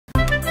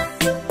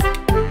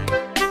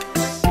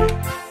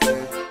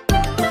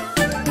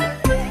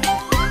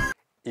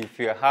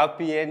you're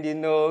happy and you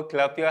know,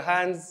 clap your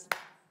hands.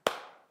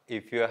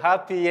 If you're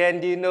happy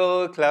and you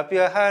know, clap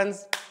your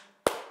hands.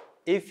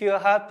 If you're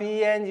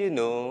happy and you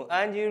know,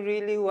 and you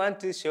really want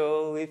to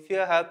show, if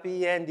you're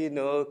happy and you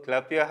know,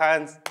 clap your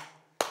hands.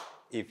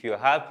 If you're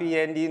happy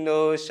and you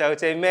know,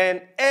 shout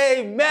amen,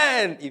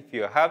 amen. If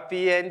you're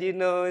happy and you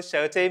know,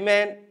 shout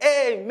amen,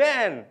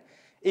 amen.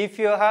 If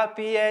you're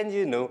happy and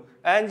you know,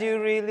 and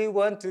you really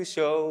want to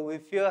show,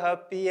 if you're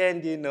happy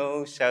and you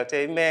know, shout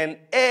amen,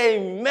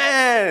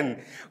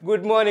 amen.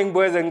 Good morning,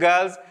 boys and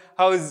girls.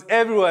 How's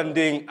everyone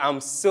doing? I'm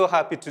so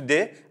happy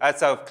today.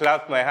 As I've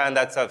clapped my hand,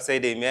 as I've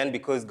said amen,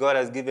 because God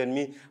has given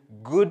me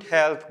good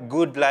health,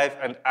 good life,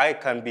 and I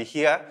can be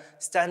here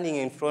standing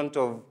in front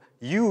of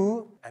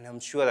you, and I'm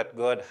sure that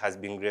God has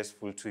been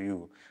graceful to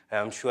you.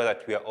 I'm sure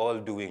that we are all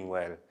doing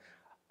well.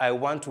 I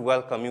want to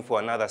welcome you for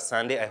another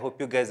Sunday. I hope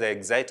you guys are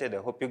excited. I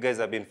hope you guys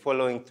have been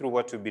following through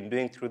what we've been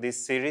doing through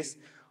this series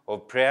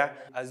of prayer.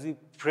 As we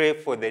pray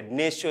for the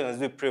nation, as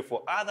we pray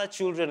for other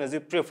children, as we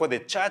pray for the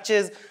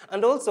churches,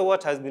 and also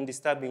what has been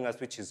disturbing us,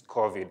 which is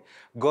COVID.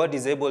 God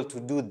is able to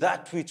do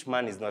that which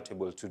man is not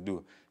able to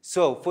do.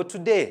 So for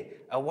today,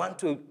 I want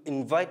to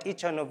invite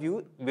each one of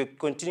you. We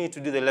continue to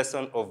do the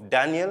lesson of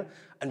Daniel,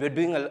 and we're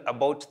doing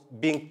about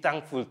being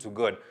thankful to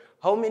God.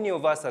 How many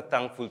of us are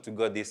thankful to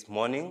God this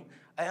morning?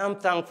 I am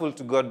thankful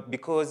to God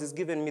because He's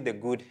given me the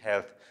good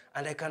health,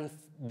 and I can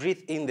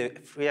breathe in the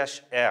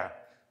fresh air.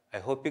 I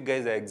hope you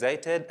guys are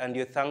excited and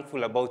you're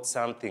thankful about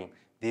something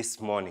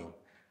this morning.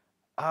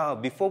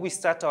 Before we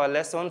start our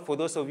lesson, for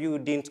those of you who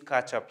didn't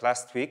catch up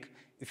last week,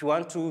 if you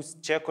want to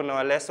check on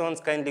our lessons,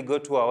 kindly go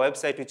to our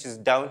website, which is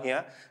down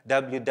here,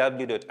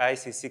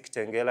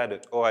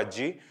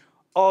 www.icckitengela.org,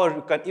 or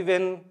you can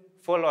even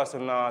follow us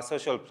on our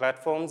social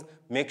platforms.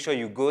 Make sure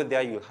you go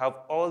there. You'll have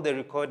all the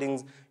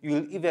recordings.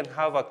 You'll even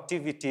have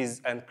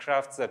activities and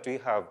crafts that we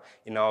have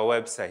in our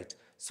website.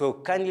 So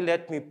kindly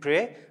let me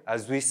pray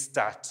as we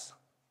start.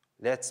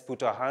 Let's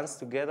put our hands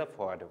together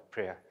for a word of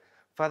prayer.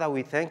 Father,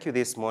 we thank you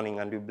this morning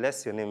and we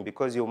bless your name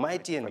because you're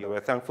mighty and we're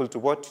thankful to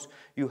what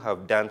you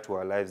have done to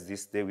our lives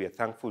this day. We are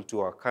thankful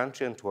to our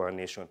country and to our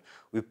nation.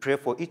 We pray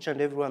for each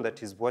and everyone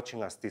that is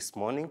watching us this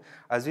morning.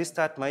 As we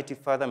start, mighty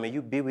Father, may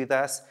you be with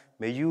us.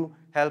 May you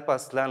help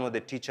us learn what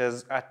the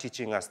teachers are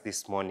teaching us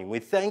this morning. We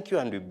thank you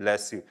and we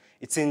bless you.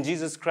 It's in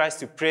Jesus Christ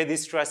we pray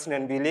this, trusting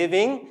and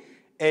believing.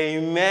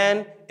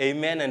 Amen,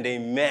 amen, and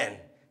amen.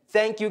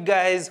 Thank you,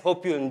 guys.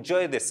 Hope you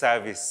enjoy the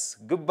service.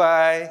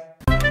 Goodbye.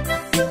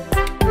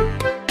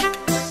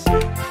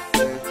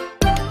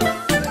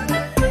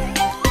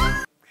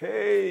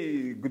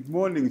 Hey, good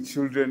morning,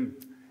 children.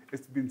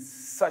 It's been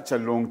such a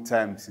long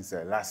time since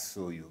I last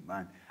saw you,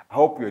 man. I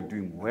hope you're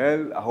doing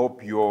well. I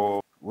hope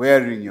you're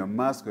wearing your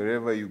mask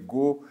wherever you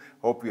go.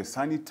 I hope you're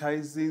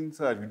sanitizing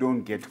so that you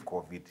don't get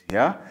COVID,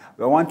 yeah?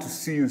 I want to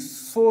see you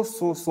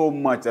so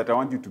much that I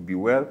want you to be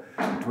well.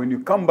 But when you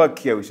come back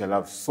here, we shall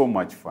have so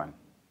much fun.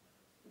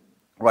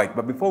 Right,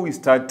 but before we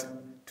start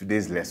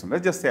today's lesson,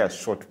 let's just say a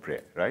short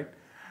prayer, right?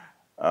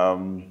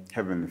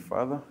 Heavenly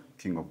Father,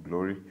 King of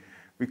glory,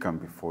 we come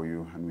before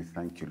you and we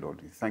thank you,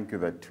 Lord. We thank you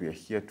that we are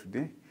here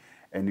today.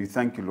 And we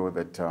thank you, Lord,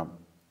 that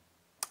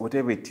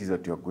whatever it is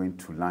that you are going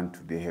to learn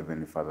today,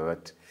 Heavenly Father,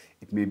 that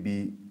it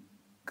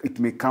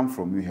may come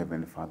from you,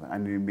 Heavenly Father,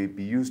 and it may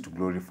be used to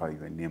glorify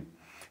your name.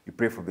 We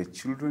pray for the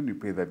children. We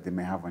pray that they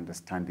may have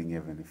understanding,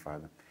 Heavenly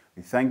Father.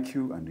 We thank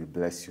you and we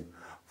bless you.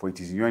 For it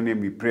is in your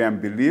name we pray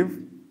and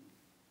believe.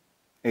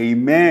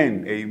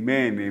 Amen,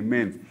 amen,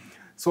 amen.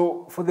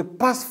 So for the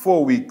past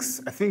 4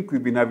 weeks, I think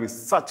we've been having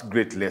such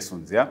great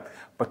lessons, yeah?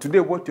 But today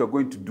what you're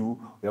going to do,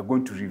 we are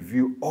going to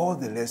review all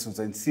the lessons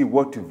and see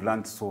what we've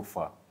learned so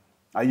far.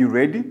 Are you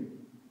ready?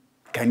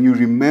 Can you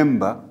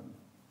remember?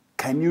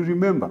 Can you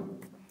remember?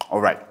 All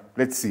right,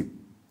 let's see.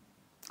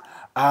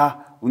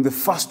 On the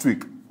first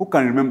week, who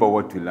can remember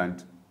what we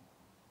learned?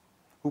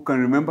 Who can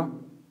remember?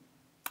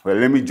 Well,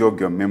 let me jog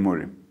your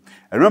memory.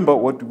 I remember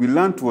what we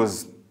learned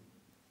was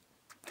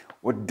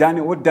what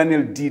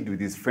Daniel did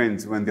with his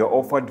friends when they were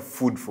offered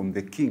food from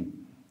the king.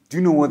 Do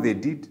you know what they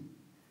did?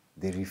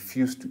 They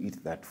refused to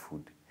eat that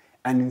food.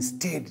 And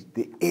instead,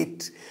 they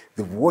ate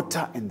the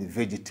water and the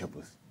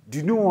vegetables. Do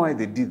you know why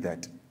they did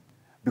that?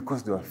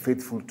 Because they were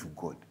faithful to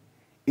God.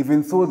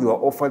 Even though they were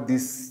offered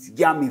this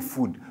yummy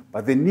food,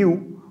 but they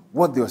knew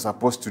what they were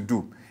supposed to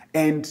do.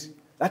 And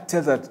that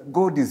tells us that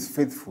God is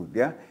faithful,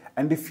 yeah?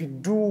 And if you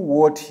do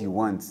what he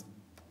wants,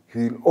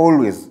 he will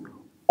always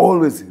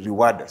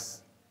reward us.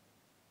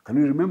 Can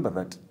you remember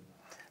that?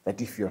 That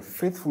if you are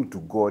faithful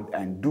to God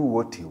and do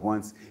what he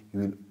wants, he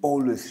will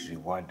always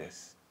reward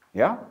us.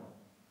 Yeah?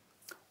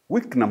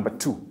 Week number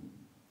 2.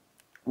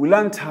 We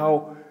learned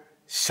how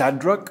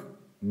Shadrach,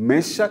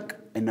 Meshach,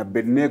 and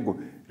Abednego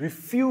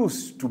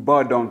refused to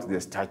bow down to the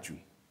statue.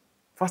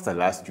 First,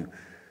 I'll ask you,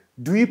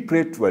 do we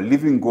pray to a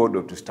living God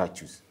or to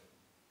statues?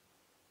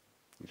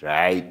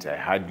 Right, I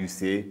heard you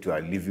say to a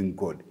living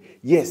God.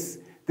 Yes,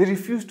 they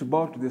refused to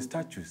bow to the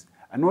statues.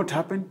 And what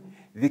happened?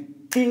 The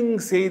king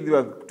said they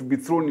were to be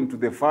thrown into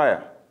the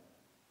fire.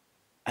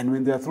 And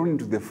when they are thrown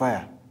into the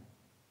fire,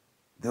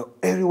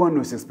 Everyone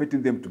was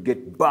expecting them to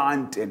get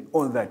burnt and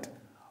all that.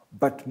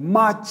 But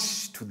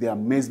much to the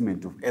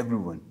amazement of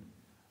everyone,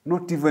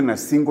 not even a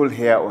single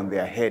hair on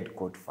their head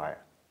caught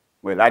fire.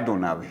 Well, I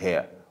don't have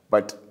hair,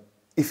 but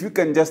if you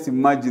can just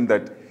imagine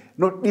that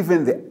not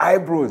even the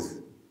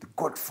eyebrows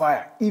caught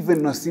fire,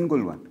 even a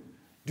single one.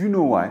 Do you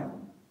know why?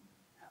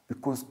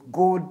 Because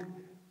God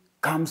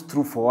comes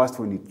through for us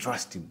when we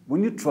trust Him.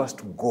 When you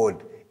trust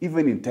God,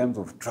 even in times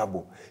of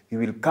trouble, He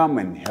will come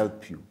and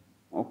help you.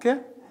 Okay?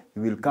 He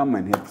will come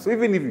and help. So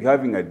even if you're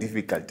having a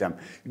difficult time,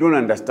 you don't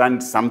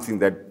understand something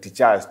that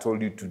teacher has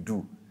told you to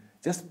do,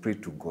 just pray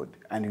to God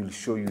and He will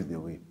show you the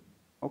way.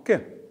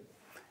 Okay?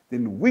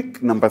 Then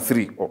week number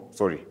 3.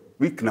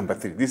 Week number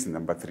 3. This is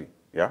number 3.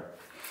 Yeah?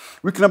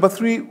 Week number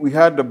 3, we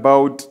heard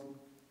about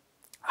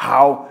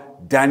how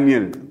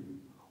Daniel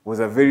was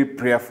a very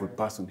prayerful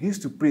person. He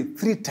used to pray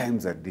 3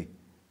 times a day.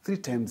 3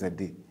 times a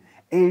day.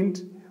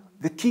 And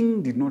the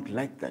king did not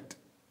like that.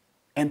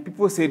 And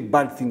people said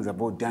bad things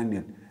about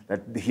Daniel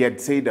that he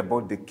had said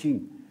about the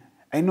king.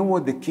 I know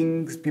what the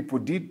king's people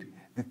did.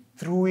 They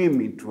threw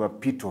him into a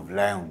pit of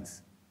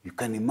lions. You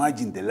can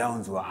imagine the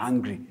lions were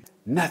hungry.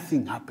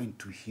 Nothing happened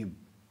to him.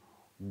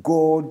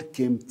 God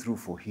came through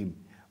for him.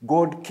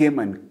 God came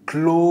and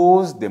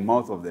closed the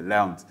mouth of the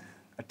lions.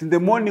 But in the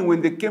morning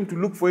when they came to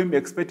look for him,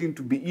 expecting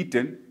to be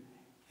eaten,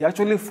 he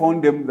actually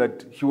found them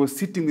that he was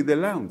sitting with the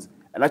lions.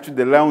 And actually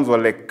the lions were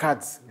like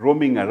cats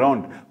roaming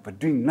around, but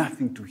doing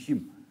nothing to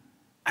him.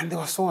 And they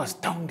were so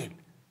astounded.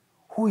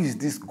 Who is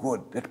this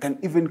God that can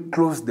even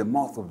close the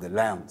mouth of the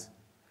lions?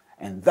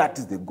 And that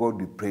is the God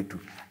we pray to.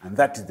 And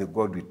that is the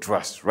God we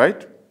trust,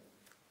 right?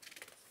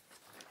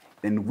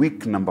 Then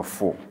week number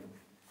 4.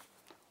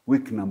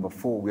 Week number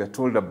 4, we are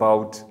told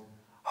about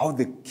how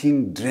the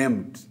king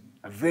dreamed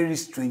a very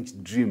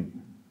strange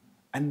dream.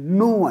 And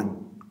no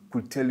one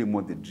could tell him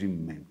what the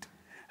dream meant.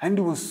 And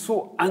he was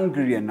so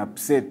angry and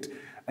upset.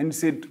 And he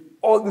said,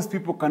 all these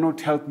people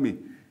cannot help me.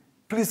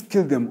 Please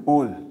kill them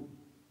all.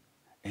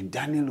 And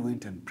Daniel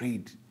went and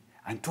prayed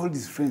and told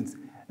his friends,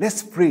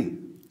 let's pray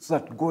so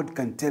that God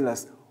can tell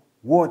us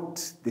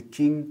what the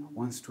king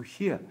wants to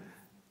hear.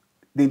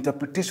 The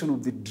interpretation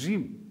of the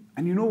dream.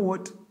 And you know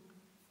what?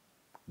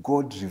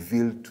 God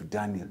revealed to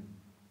Daniel.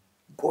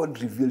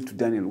 God revealed to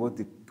Daniel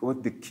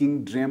what the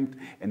king dreamt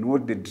and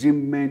what the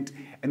dream meant.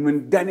 And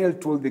when Daniel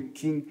told the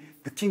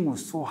king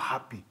was so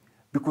happy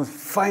because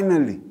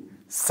finally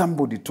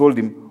somebody told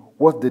him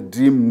what the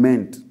dream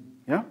meant.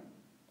 Yeah?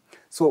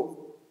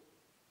 So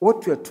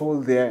what we are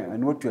told there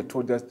and what we are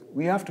told that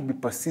we have to be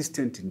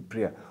persistent in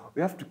prayer.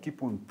 We have to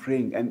keep on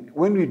praying. And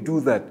when we do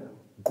that,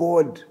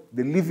 God,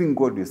 the living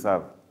God we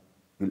serve,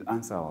 will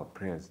answer our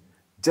prayers,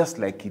 just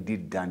like He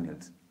did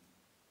Daniel's.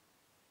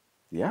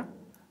 Yeah?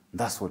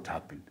 That's what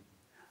happened.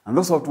 And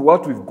that's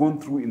what we've gone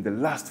through in the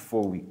last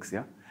 4 weeks.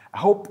 Yeah? I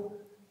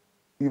hope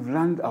we've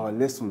learned our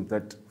lessons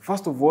that,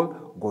 first of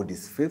all, God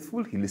is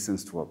faithful. He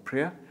listens to our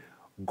prayer.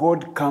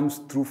 God comes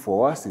through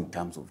for us in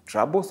times of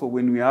trouble. So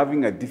when we're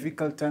having a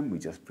difficult time, we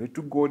just pray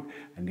to God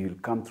and He will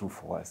come through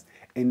for us.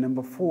 And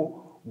number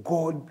 4,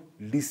 God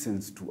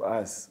listens to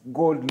us.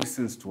 God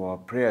listens to our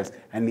prayers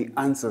and He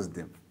answers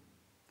them.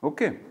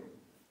 Okay?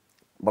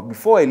 But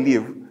before I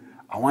leave,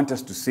 I want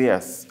us to say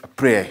a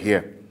prayer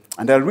here.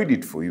 And I'll read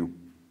it for you.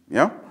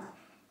 Yeah?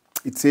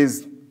 It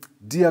says,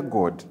 Dear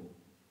God,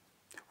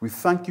 we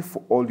thank You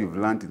for all You've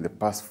learned in the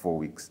past 4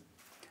 weeks.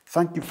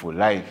 Thank You for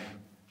life.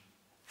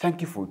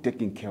 Thank You for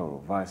taking care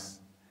of us.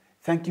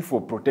 Thank You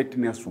for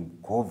protecting us from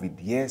COVID.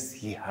 Yes,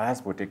 He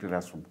has protected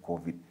us from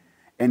COVID.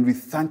 And we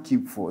thank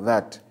You for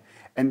that.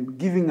 And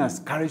giving us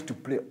courage to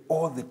pray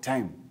all the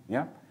time.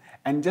 Yeah?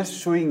 And just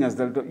showing us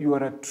that You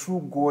are a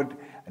true God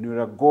and You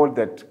are a God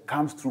that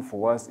comes through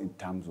for us in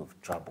times of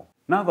trouble.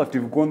 Now that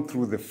we've gone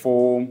through the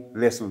 4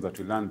 lessons that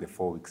we learned the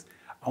 4 weeks,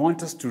 I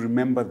want us to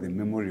remember the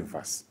memory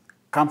verse.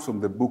 It comes from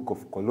the book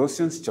of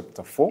Colossians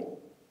chapter 4.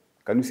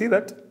 Can you see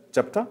that?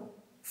 Chapter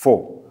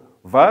 4.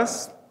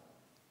 Verse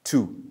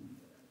 2.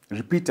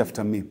 Repeat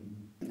after me.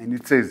 And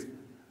it says,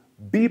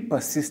 be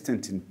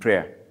persistent in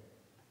prayer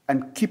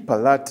and keep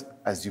alert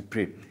as you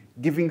pray,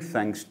 giving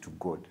thanks to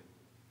God.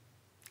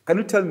 Can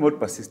you tell me what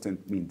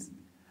persistent means?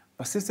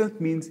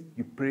 Persistent means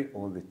you pray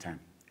all the time.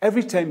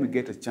 Every time you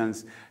get a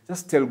chance,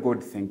 just tell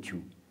God thank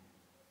you.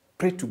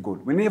 Pray to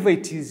God. Whenever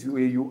it is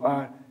where you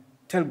are,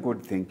 tell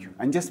God thank you.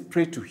 And just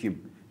pray to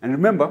Him. And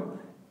remember,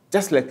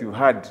 just like you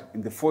heard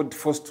in the four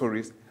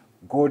stories,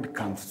 God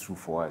comes through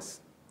for us.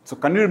 So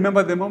can you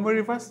remember the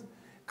memory verse?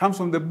 Comes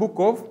from the book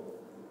of,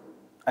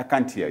 I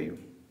can't hear you.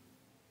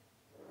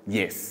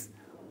 Yes.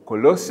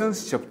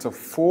 Colossians chapter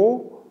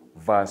 4,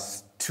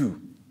 verse 2.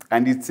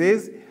 And it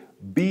says,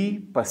 be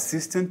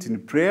persistent in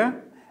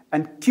prayer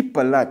and keep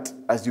alert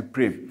as you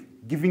pray,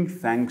 giving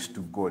thanks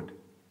to God.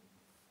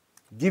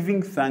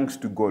 Giving thanks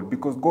to God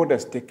because God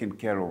has taken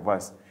care of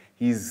us.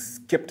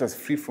 He's kept us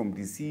free from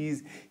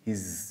disease.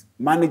 He's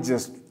managed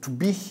us to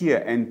be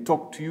here and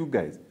talk to you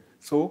guys.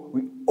 So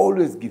we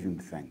always give Him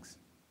thanks.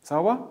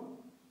 Sawa?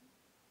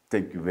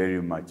 Thank you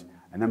very much.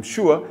 And I'm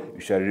sure you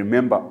shall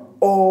remember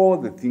all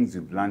the things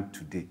you've learned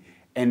today.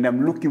 And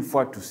I'm looking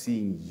forward to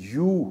seeing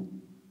you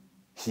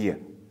here.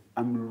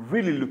 I'm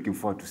really looking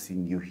forward to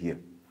seeing you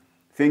here.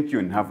 Thank you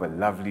and have a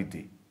lovely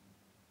day.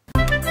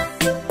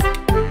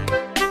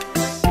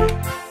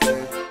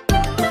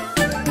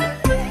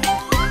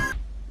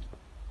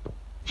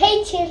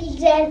 Hey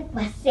children,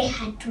 wase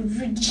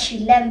haturudi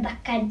shule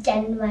mpaka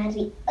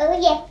January. Oh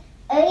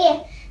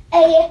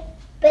yeah.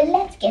 But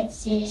let's get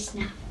serious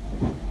now.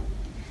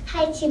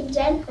 Hi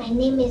children, my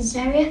name is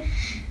Zaria.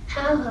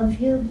 How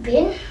have you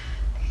been?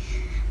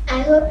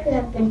 I hope you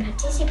have been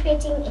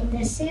participating in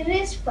the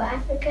series for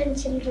African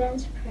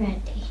Children's Prayer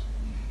Day.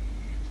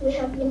 We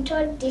have been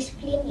taught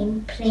discipline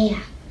in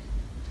prayer,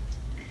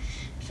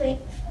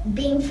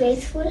 being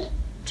faithful,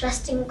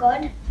 trusting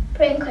God,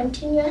 praying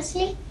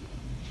continuously,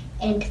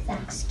 and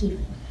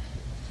thanksgiving.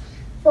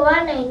 For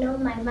one, I know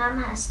my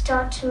mom has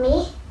taught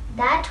me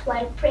that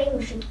while praying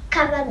we should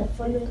cover the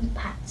following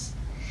parts: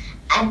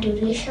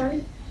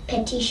 adoration,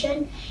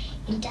 petition,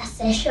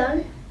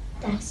 intercession,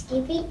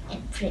 thanksgiving,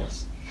 and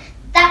praise.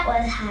 That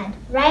was hard,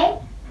 right?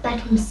 But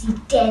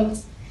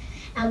msitense.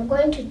 I'm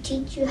going to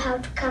teach you how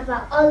to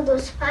cover all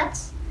those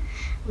parts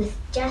with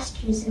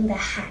just using the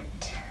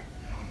hand.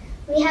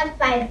 We have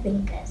 5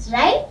 fingers,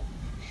 right?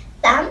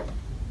 Thumb,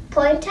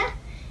 pointer,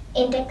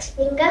 index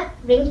finger,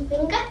 ring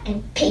finger,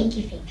 and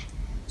pinky finger.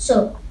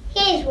 So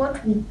here is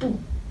what we do.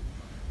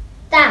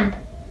 Thumb,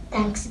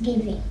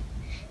 thanksgiving.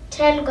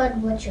 Tell God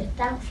what you're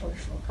thankful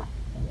for.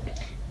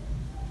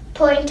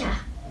 Pointer,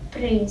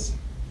 praise.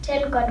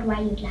 Tell God why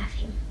you love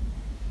Him.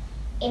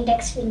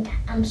 Index finger,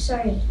 I'm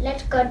sorry.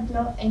 Let God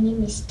know any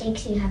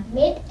mistakes you have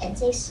made and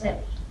say sorry.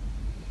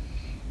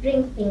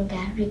 Ring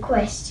finger,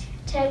 request.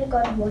 Tell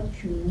God what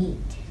you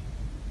need.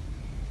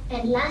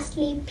 And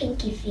lastly,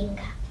 pinky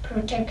finger,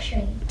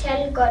 protection.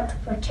 Tell God to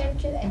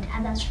protect you and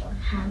others from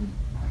harm.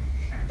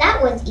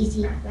 That was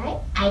easy,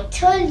 right? I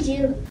told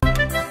you.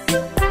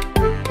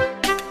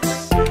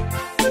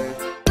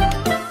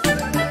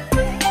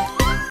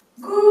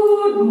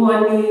 Good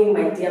morning,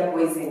 my dear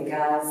boys and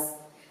girls.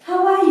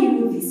 How are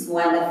you this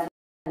wonderful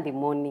Sunday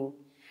morning?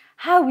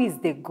 How is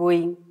the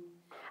going?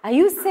 Are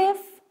you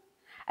safe?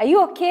 Are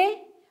you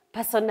okay?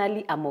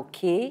 Personally, I'm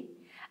okay.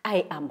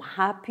 I am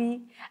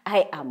happy.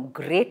 I am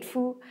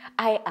grateful.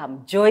 I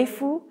am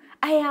joyful.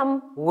 I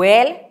am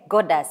well.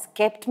 God has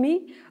kept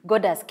me.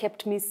 God has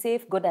kept me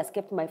safe. God has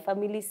kept my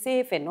family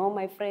safe and all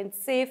my friends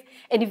safe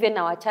and even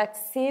our church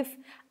safe.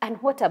 And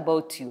what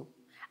about you?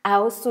 I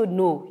also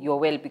know you're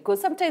well because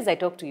sometimes I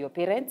talk to your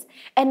parents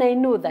and I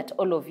know that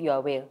all of you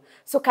are well.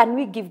 So can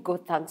we give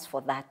God thanks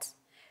for that?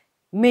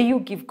 May you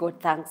give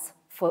God thanks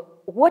for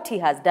what He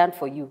has done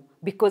for you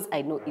because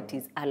I know it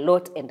is a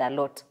lot and a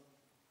lot.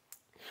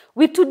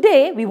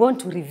 Today, we want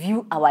to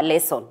review our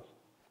lesson.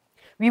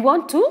 We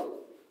want to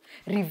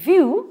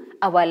review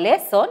our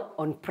lesson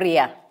on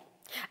prayer.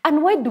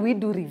 And why do we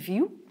do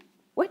review?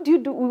 Why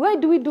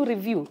do we do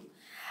review?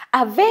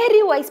 A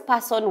very wise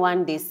person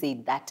one day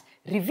said that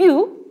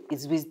review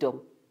is wisdom.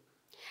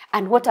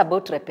 And what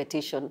about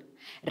repetition?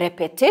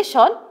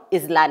 Repetition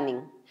is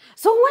learning.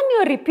 So when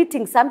you're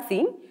repeating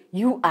something,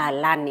 you are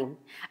learning.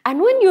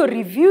 And when you're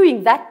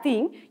reviewing that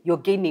thing, you're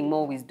gaining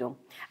more wisdom.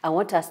 I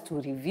want us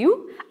to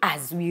review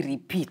as we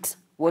repeat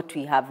what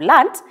we have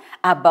learned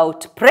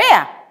about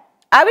prayer.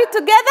 Are we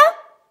together?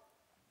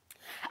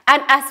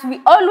 And as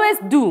we always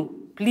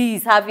do,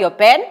 please have your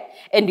pen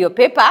and your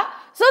paper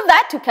so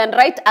that you can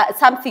write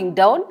something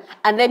down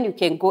and then you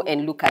can go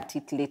and look at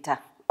it later.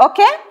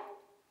 Okay?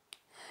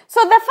 So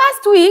the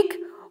first week,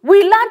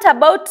 we learned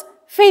about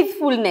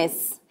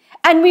faithfulness.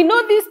 And we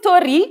know this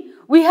story,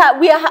 we have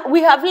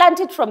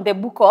learned it from the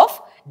book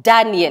of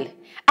Daniel.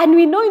 And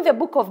we know in the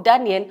book of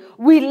Daniel,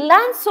 we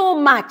learn so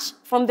much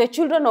from the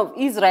children of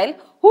Israel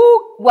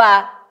who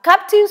were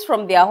captives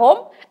from their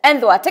home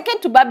and they were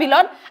taken to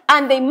Babylon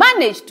and they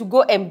managed to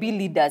go and be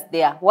leaders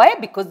there. Why?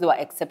 Because they were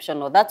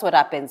exceptional. That's what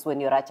happens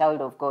when you're a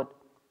child of God.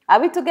 Are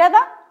we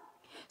together?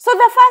 So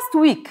the first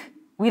week,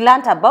 we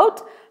learned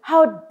about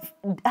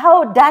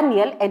how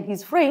Daniel and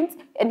his friends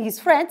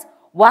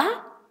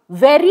were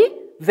very,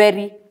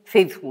 very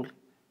faithful.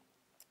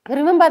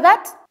 Remember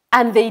that?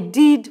 And they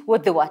did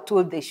what they were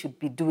told they should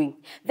be doing.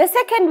 The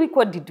second week,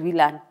 what did we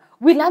learn?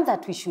 We learned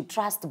that we should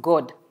trust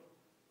God.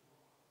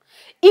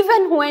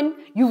 Even when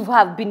you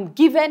have been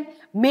given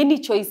many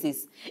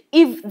choices,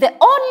 if the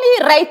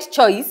only right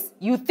choice,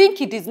 you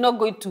think it is not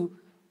going to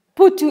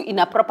put you in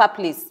a proper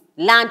place,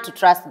 learn to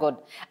trust God.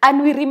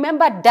 And we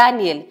remember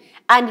Daniel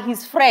and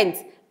his friends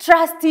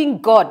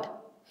trusting God.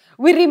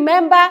 We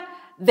remember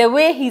the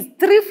way his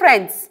 3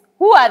 friends,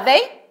 who are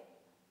they?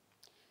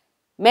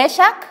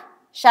 Meshach,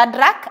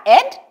 Shadrach,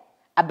 and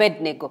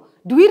Abednego.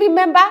 Do we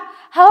remember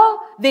how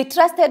they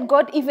trusted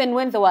God even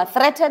when they were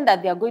threatened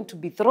that they are going to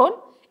be thrown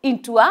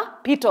into a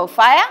pit of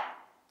fire?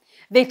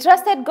 They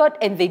trusted God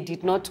and they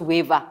did not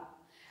waver.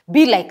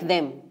 Be like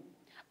them.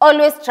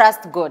 Always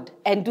trust God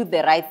and do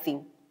the right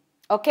thing.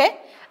 Okay?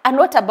 And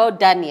what about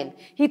Daniel?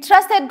 He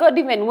trusted God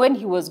even when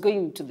he was going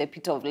into the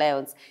pit of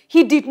lions.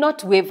 He did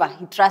not waver.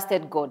 He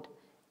trusted God.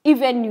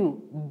 Even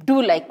you,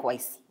 do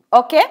likewise.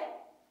 Okay?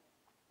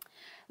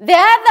 The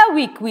other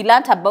week, we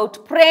learned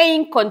about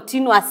praying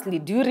continuously.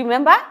 Do you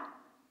remember?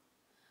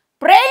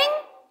 Praying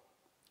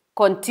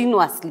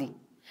continuously.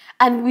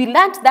 And we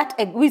learned that,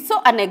 we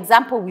saw an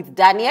example with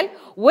Daniel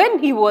when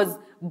he was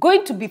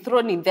going to be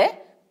thrown in the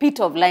pit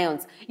of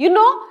lions. You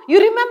know, you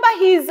remember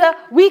his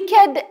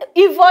wicked,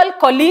 evil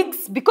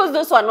colleagues, because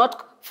those were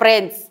not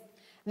friends.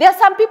 There are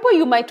some people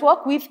you might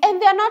work with and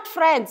they are not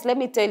friends, let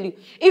me tell you.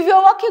 If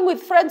you're working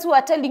with friends who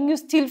are telling you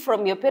steal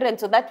from your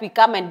parents so that we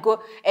come and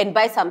go and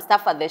buy some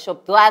stuff at the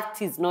shop, that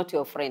is not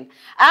your friend.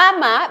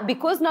 Ama,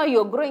 because now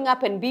you're growing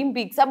up and being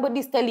big,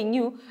 somebody's telling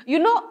you, you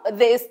know,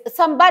 there's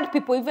some bad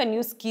people even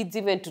use kids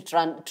even to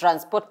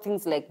transport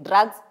things like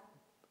drugs,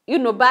 you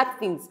know, bad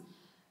things.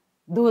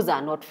 Those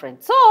are not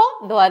friends.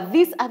 So there were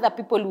these other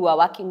people who were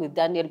working with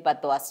Daniel,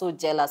 but they were so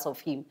jealous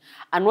of him.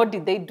 And what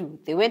did they do?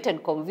 They went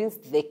and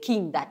convinced the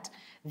king that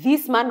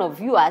this man of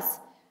yours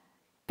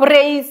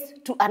prays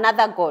to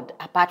another god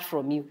apart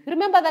from you. You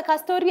remember the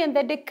story and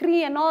the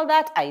decree and all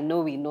that? I know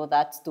we know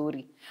that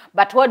story.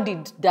 But what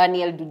did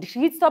Daniel do? Did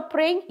he stop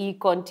praying? He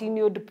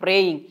continued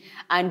praying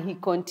and he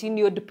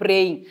continued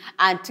praying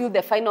until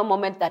the final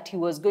moment that he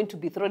was going to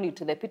be thrown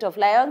into the pit of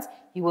lions.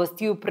 He was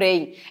still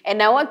praying.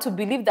 And I want to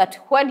believe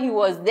that when he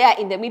was there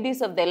in the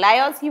midst of the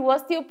lions, he was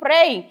still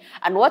praying.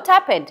 And what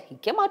happened? He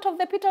came out of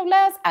the pit of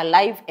lions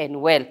alive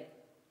and well.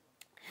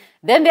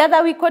 Then the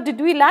other week, what did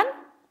we learn?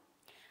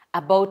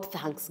 About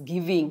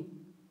Thanksgiving.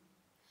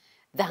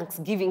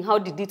 Thanksgiving, how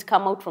did it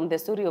come out from the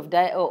story of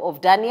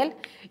Daniel?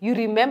 You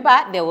remember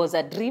there was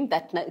a dream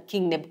that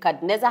King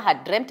Nebuchadnezzar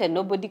had dreamt and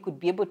nobody could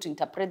be able to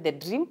interpret the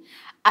dream.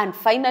 And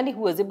finally,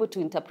 who was able to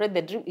interpret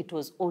the dream? It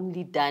was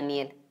only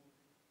Daniel.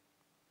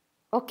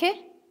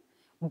 Okay?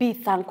 Be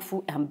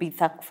thankful and be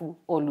thankful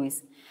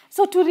always.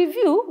 So to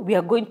review, we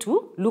are going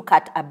to look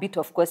at a bit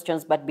of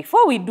questions. But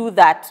before we do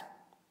that,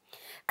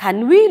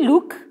 can we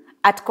look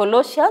at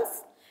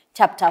Colossians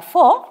chapter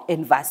 4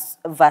 and verse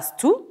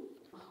 2?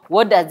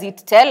 What does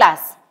it tell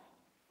us?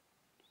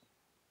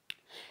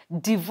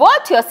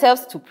 Devote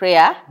yourselves to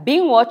prayer,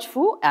 being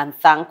watchful and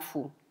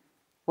thankful.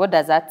 What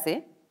does that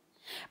say?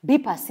 Be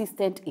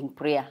persistent in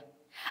prayer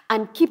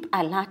and keep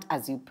alert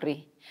as you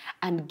pray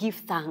and give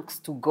thanks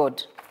to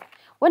God.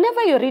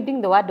 Whenever you're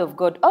reading the word of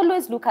God,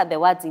 always look at the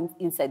words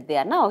inside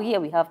there. Now here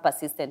we have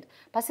persistent.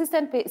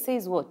 Persistent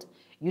says what?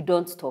 You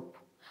don't stop.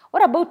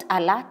 What about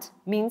alert?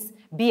 Means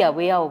be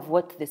aware of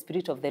what the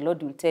Spirit of the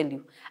Lord will tell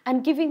you.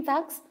 And giving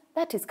thanks,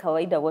 that is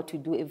kawaida, what we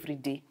do every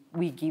day.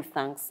 We give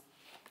thanks.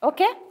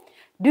 Okay?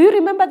 Do you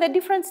remember the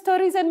different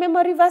stories and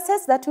memory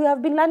verses that we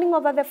have been learning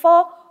over the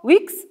 4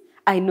 weeks?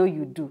 I know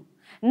you do.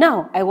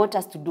 Now, I want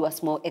us to do a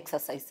small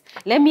exercise.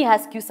 Let me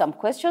ask you some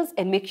questions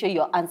and make sure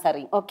you're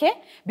answering,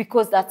 okay?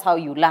 Because that's how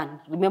you learn.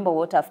 Remember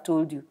what I've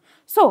told you.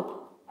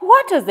 So,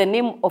 what was the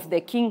name of the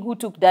king who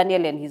took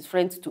Daniel and his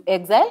friends to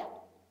exile?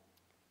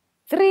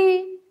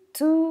 3,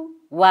 2,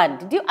 1.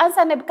 Did you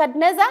answer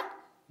Nebuchadnezzar?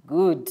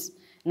 Good.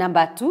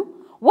 Number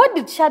 2. What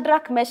did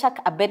Shadrach, Meshach,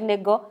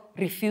 Abednego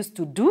refuse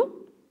to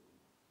do?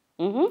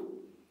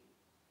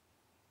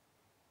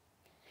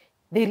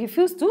 They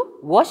refused to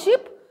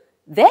worship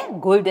the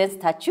golden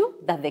statue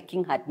that the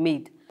king had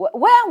made.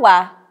 Where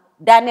were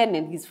Daniel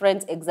and his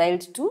friends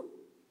exiled to?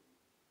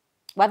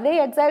 Were they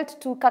exiled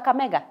to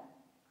Kakamega?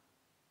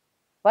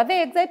 Were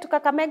they exiled to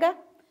Kakamega?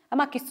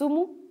 Ama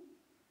Kisumu?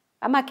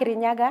 Ama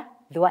Kirinyaga?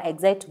 They were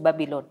exiled to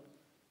Babylon.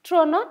 True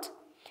or not?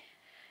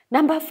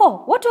 Number 4.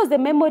 What was the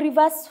memory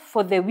verse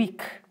for the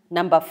week?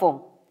 Number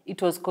 4. It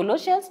was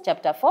Colossians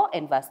chapter 4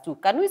 and verse 2.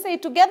 Can we say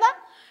it together?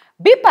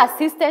 Be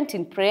persistent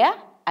in prayer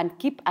and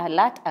keep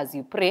alert as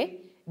you pray,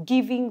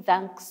 giving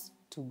thanks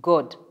to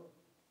God.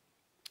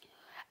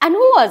 And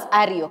who was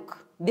Arioch?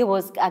 There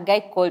was a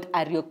guy called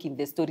Arioch in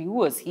the story. Who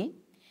was he?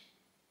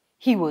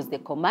 He was the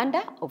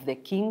commander of the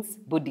king's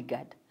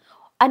bodyguard.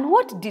 And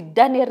what did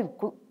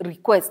Daniel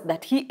request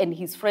that he and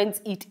his friends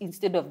eat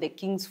instead of the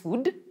king's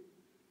food?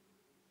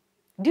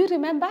 Do you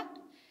remember?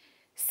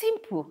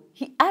 Simple.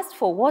 He asked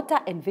for water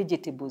and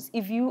vegetables.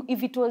 If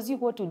it was you,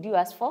 what would you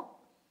ask for?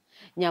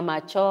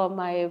 Nyama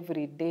choma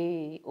every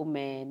day,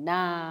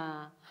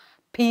 omena,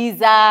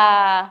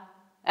 pizza.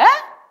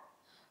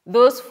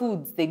 Those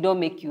foods, they don't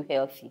make you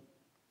healthy.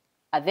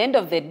 At the end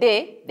of the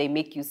day, they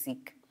make you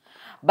sick.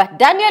 But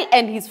Daniel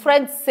and his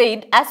friends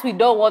said, as we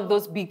don't want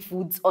those big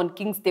foods on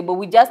king's table,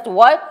 we just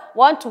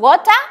want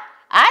water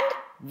and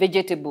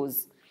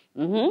vegetables.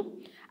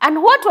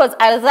 And what was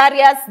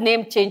Azariah's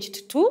name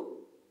changed to?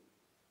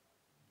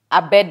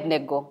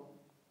 Abednego.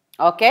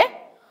 Okay?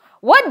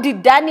 What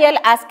did Daniel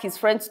ask his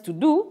friends to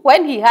do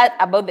when he heard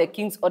about the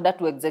king's order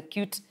to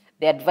execute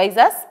the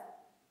advisors?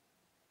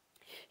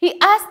 He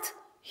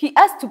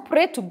asked to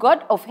pray to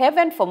God of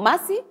heaven for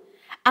mercy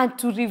and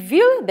to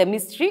reveal the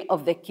mystery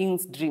of the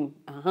king's dream.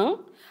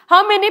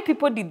 How many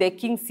people did the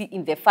king see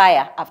in the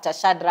fire after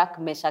Shadrach,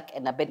 Meshach,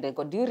 and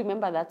Abednego? Do you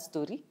remember that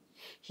story?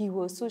 He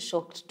was so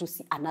shocked to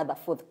see another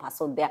 4th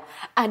person there.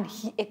 And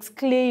he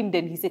exclaimed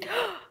and he said,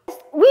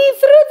 we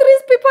threw 3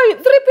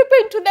 people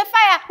into the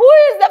fire. Who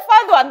is the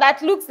 4th one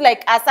that looks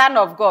like a son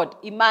of God?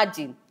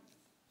 Imagine.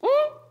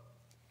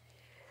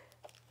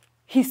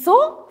 He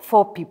saw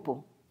 4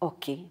 people.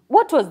 Okay.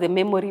 What was the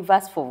memory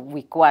verse for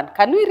week 1?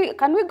 Can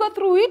we go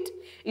through it?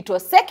 It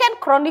was 2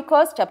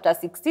 Chronicles chapter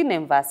 16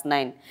 and verse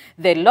 9.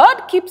 The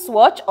Lord keeps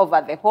watch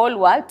over the whole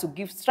world to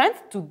give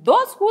strength to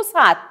those whose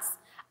hearts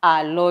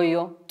are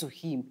loyal to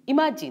him.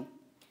 Imagine.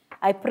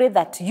 I pray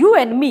that you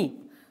and me,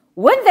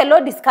 when the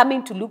Lord is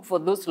coming to look for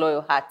those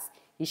loyal hearts,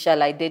 he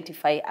shall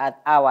identify as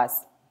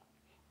ours.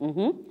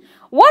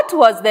 What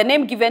was the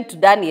name given to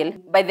Daniel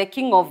by the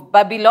king of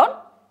Babylon?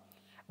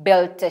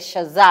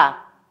 Belteshazzar.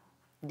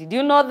 Did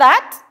you know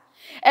that?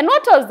 And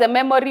what was the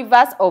memory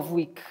verse of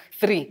week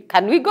 3?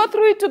 Can we go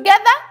through it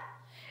together?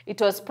 It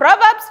was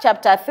Proverbs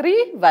chapter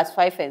 3, verse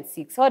 5 and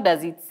 6. What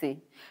does it say?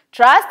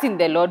 Trust in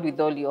the Lord with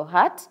all your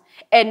heart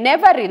and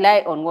never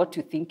rely on what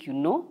you think you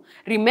know.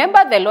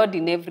 Remember the Lord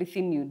in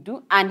everything you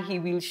do, and he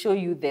will show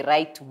you the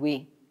right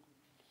way.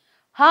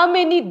 How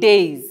many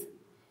days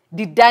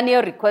did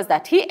Daniel request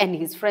that he and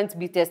his friends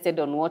be tested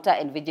on water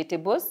and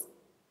vegetables?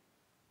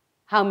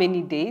 How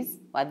many days?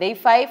 Were they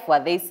 5?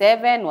 Were they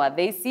 7? Were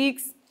they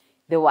 6?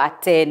 They were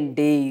 10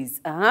 days.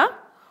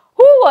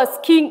 Who was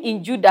king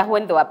in Judah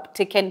when they were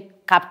taken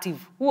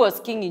captive? Who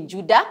was king in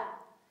Judah?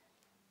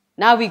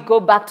 Now we go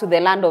back to the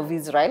land of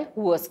Israel.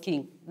 Who was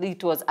king?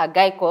 It was a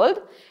guy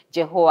called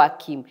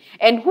Jehoiakim.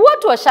 And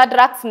what was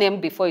Shadrach's name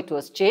before it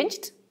was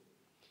changed?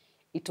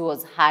 It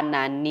was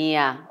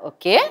Hananiah,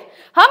 okay?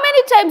 How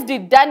many times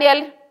did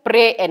Daniel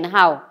pray and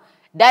how?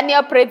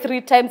 Daniel prayed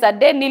 3 times a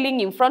day,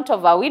 kneeling in front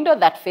of a window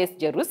that faced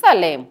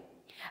Jerusalem.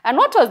 And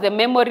what was the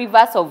memory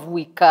verse of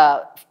week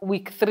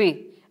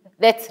 3?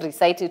 Let's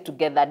recite it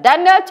together.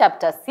 Daniel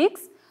chapter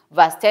 6,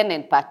 verse 10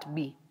 and part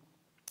B.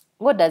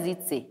 What does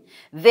it say?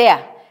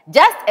 There,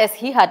 just as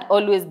he had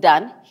always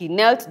done, he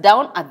knelt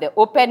down at the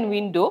open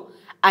window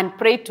and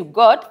prayed to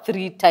God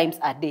 3 times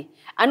a day.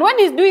 And when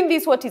he's doing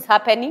this, what is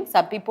happening?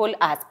 Some people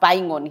are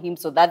spying on him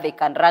so that they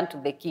can run to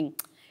the king.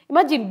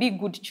 Imagine, be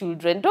good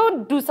children.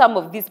 Don't do some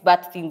of these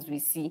bad things we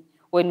see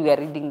when we are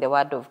reading the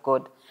word of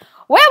God.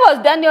 Where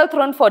was Daniel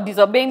thrown for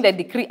disobeying the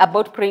decree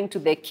about praying to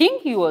the king?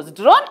 He was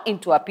drawn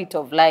into a pit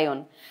of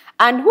lions.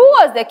 And who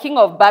was the king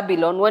of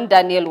Babylon when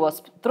Daniel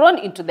was thrown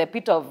into the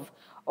pit of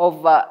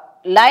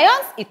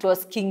lions? It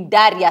was King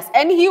Darius.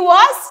 And he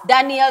was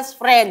Daniel's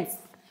friend.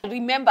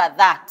 Remember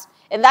that.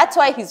 And that's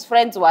why his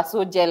friends were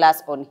so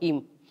jealous on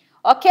him.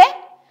 Okay?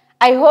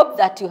 I hope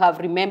that you have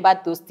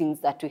remembered those things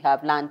that we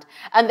have learned.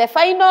 And the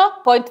final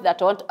point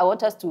that I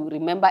want us to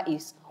remember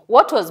is,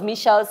 what was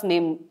Mishael's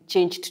name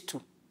changed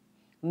to?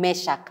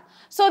 Meshach.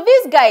 So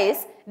these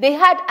guys, they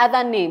had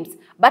other names.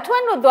 But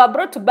when they were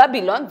brought to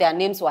Babylon, their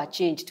names were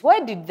changed.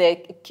 Why did the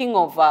king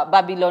of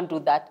Babylon do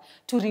that?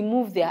 To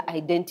remove their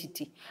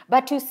identity.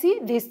 But you see,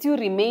 they still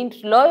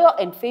remained loyal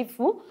and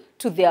faithful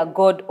to their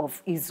God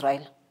of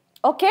Israel.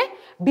 Okay?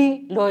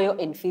 Be loyal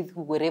and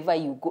faithful wherever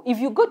you go. If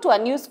you go to a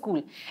new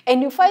school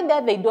and you find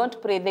that they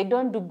don't pray, they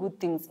don't do good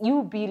things,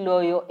 you be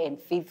loyal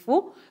and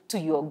faithful to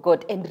your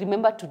God. And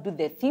remember to do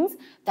the things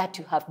that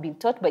you have been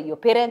taught by your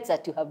parents,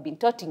 that you have been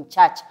taught in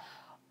church.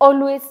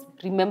 Always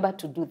remember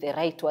to do the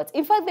right words.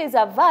 In fact, there's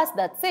a verse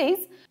that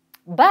says,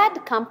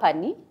 bad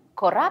company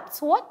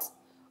corrupts what?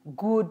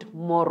 Good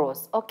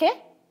morals.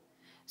 Okay?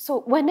 So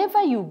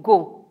whenever you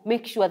go,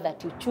 make sure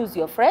that you choose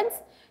your friends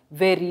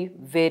very,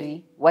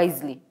 very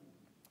wisely.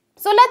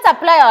 So let's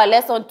apply our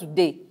lesson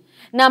today.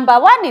 Number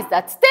 1 is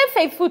that stay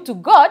faithful to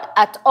God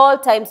at all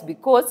times,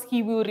 because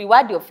he will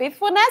reward your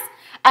faithfulness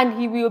and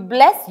he will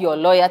bless your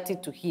loyalty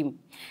to him.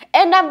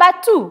 And number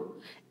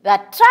 2,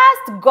 that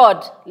trust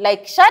God,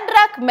 like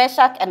Shadrach,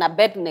 Meshach, and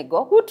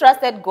Abednego, who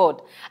trusted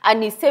God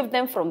and he saved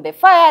them from the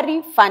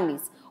fiery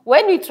furnace.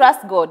 When we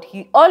trust God,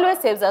 he always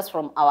saves us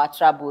from our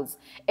troubles.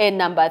 And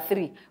number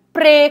 3,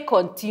 pray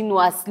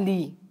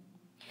continuously.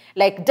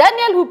 Like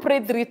Daniel, who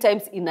prayed 3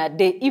 times in a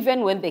day,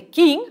 even when the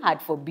king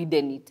had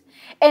forbidden it.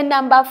 And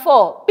number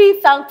 4, be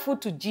thankful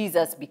to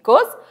Jesus,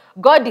 because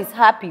God is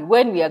happy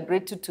when we are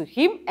grateful to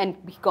him, and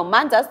he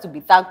commands us to be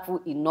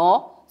thankful in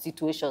all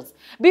situations.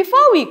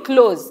 Before we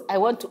close, I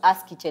want to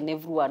ask each and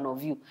every one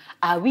of you,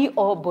 are we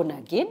all born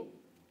again?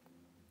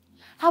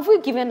 Have we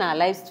given our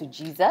lives to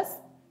Jesus?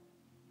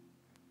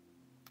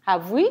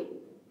 Have we?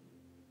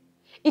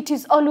 It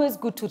is always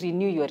good to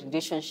renew your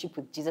relationship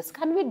with Jesus.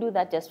 Can we do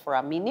that just for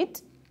a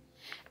minute?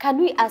 Can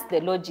we ask the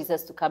Lord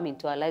Jesus to come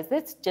into our lives?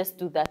 Let's just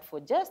do that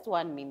for just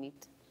 1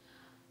 minute.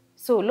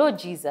 So, Lord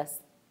Jesus,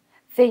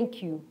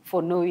 thank you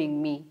for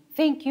knowing me.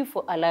 Thank you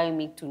for allowing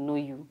me to know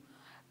you.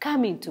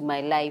 Come into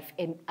my life,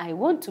 and I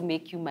want to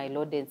make you my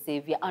Lord and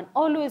Savior, and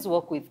always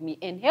walk with me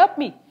and help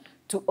me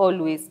to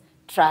always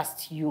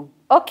trust you.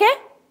 Okay?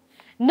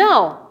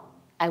 Now,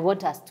 I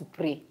want us to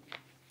pray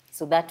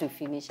so that we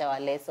finish our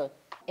lesson.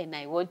 And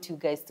I want you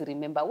guys to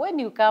remember, when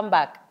you come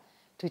back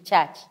to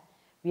church,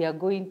 we are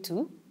going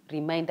to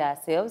remind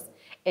ourselves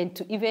and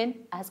to even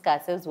ask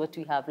ourselves what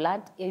we have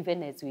learned,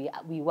 even as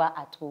we were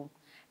at home.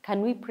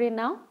 Can we pray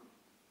now?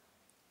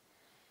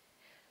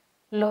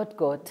 Lord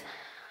God,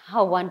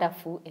 how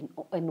wonderful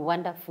and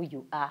wonderful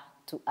you are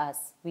to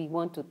us. We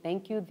want to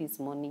thank you this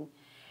morning.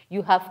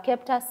 You have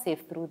kept us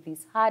safe through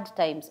these hard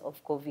times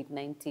of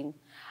COVID-19.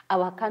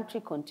 Our country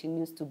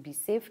continues to be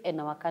safe and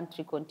our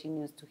country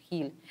continues to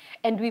heal.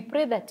 And we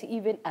pray that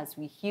even as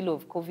we heal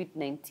of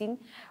COVID-19,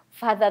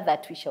 Father,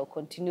 that we shall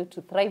continue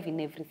to thrive in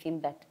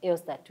everything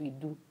else that we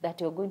do,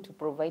 that you're going to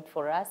provide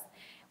for us.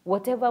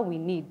 Whatever we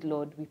need,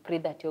 Lord, we pray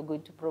that you're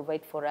going to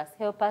provide for us.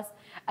 Help us.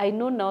 I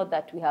know now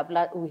that we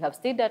have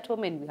stayed at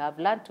home and we have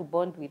learned to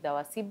bond with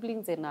our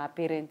siblings and our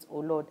parents, oh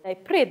Lord. I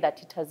pray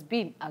that it has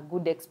been a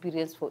good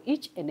experience for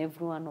each and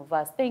every one of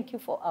us. Thank you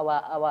for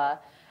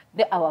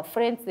our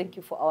friends. Thank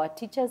you for our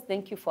teachers.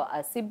 Thank you for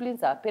our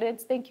siblings, our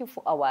parents. Thank you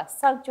for our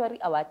sanctuary,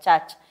 our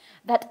church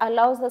that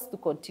allows us to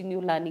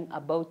continue learning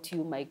about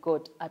you, my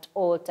God, at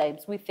all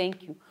times. We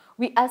thank you.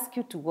 We ask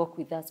you to walk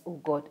with us,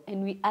 oh God,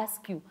 and we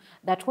ask you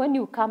that when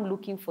you come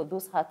looking for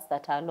those hearts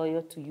that are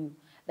loyal to you,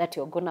 that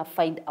you're going to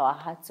find our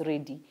hearts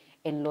ready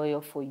and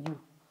loyal for you.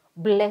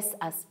 Bless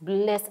us,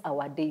 bless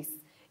our days.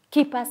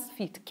 Keep us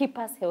fit, keep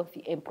us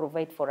healthy, and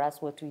provide for us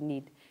what we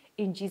need.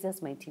 In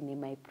Jesus' mighty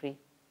name I pray.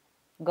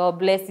 God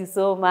bless you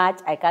so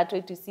much. I can't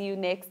wait to see you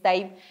next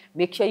time.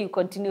 Make sure you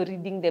continue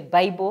reading the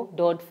Bible.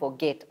 Don't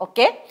forget,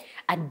 okay?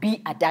 And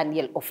be a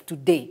Daniel of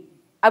today.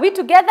 Are we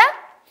together?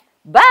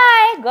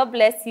 Bye. God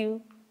bless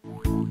you.